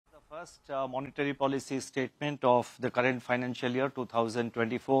First, monetary policy statement of the current financial year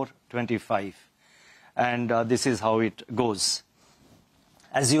 2024-25, and this is how it goes.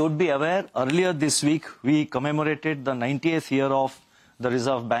 As you would be aware, earlier this week we commemorated the 90th year of the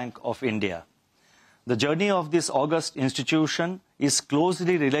Reserve Bank of India. The journey of this august institution is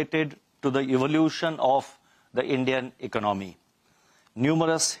closely related to the evolution of the Indian economy.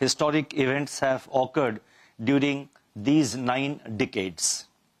 Numerous historic events have occurred during these 9 decades.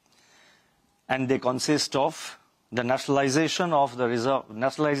 And they consist of the nationalization of the Reserve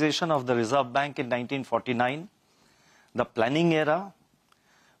Bank in 1949, the planning era,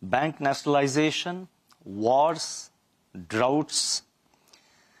 bank nationalization, wars, droughts,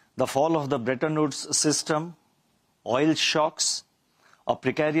 the fall of the Bretton Woods system, oil shocks, a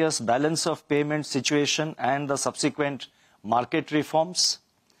precarious balance of payment situation and the subsequent market reforms,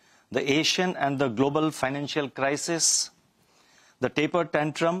 the Asian and the global financial crisis, the taper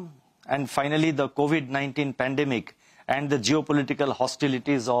tantrum, and finally the COVID-19 pandemic and the geopolitical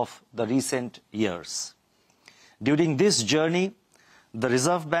hostilities of the recent years. During this journey, the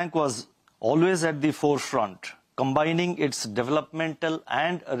Reserve Bank was always at the forefront, combining its developmental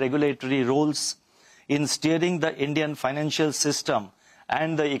and regulatory roles in steering the Indian financial system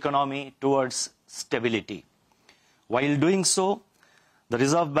and the economy towards stability. While doing so, the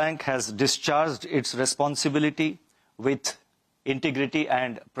Reserve Bank has discharged its responsibility with integrity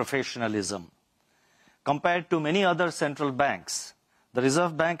and professionalism. Compared to many other central banks, the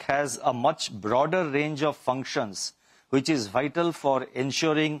Reserve Bank has a much broader range of functions which is vital for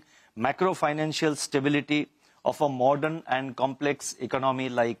ensuring macro-financial stability of a modern and complex economy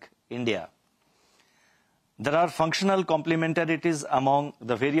like India. There are functional complementarities among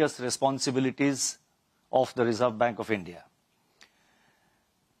the various responsibilities of the Reserve Bank of India.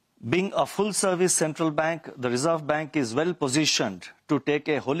 Being a full-service central bank, the Reserve Bank is well positioned to take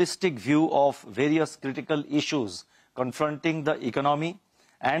a holistic view of various critical issues confronting the economy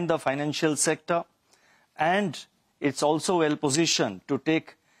and the financial sector, and it's also well positioned to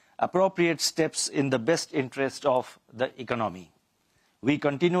take appropriate steps in the best interest of the economy. We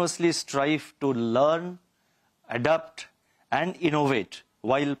continuously strive to learn, adapt, and innovate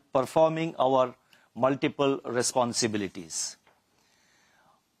while performing our multiple responsibilities.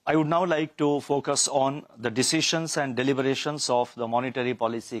 I would now like to focus on the decisions and deliberations of the Monetary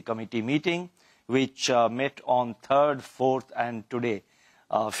Policy Committee meeting, which met on 3rd, 4th, and today,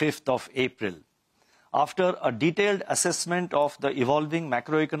 5th of April. After a detailed assessment of the evolving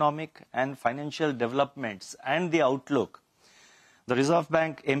macroeconomic and financial developments and the outlook, the Reserve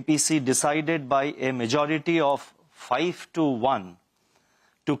Bank MPC decided by a majority of 5-1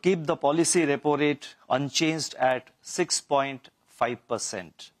 to keep the policy repo rate unchanged at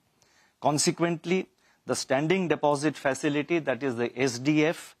 6.5%. Consequently, the standing deposit facility, that is the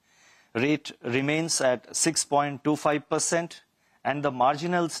SDF, rate remains at 6.25%, and the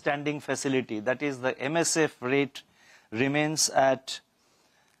marginal standing facility, that is the MSF rate, remains at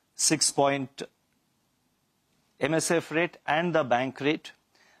MSF rate and the bank rate,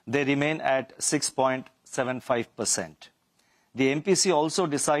 they remain at 6.75%. The MPC also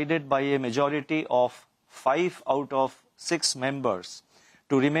decided by a majority of 5 out of 6 members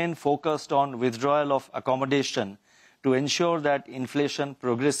to remain focused on withdrawal of accommodation to ensure that inflation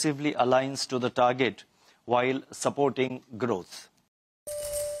progressively aligns to the target while supporting growth.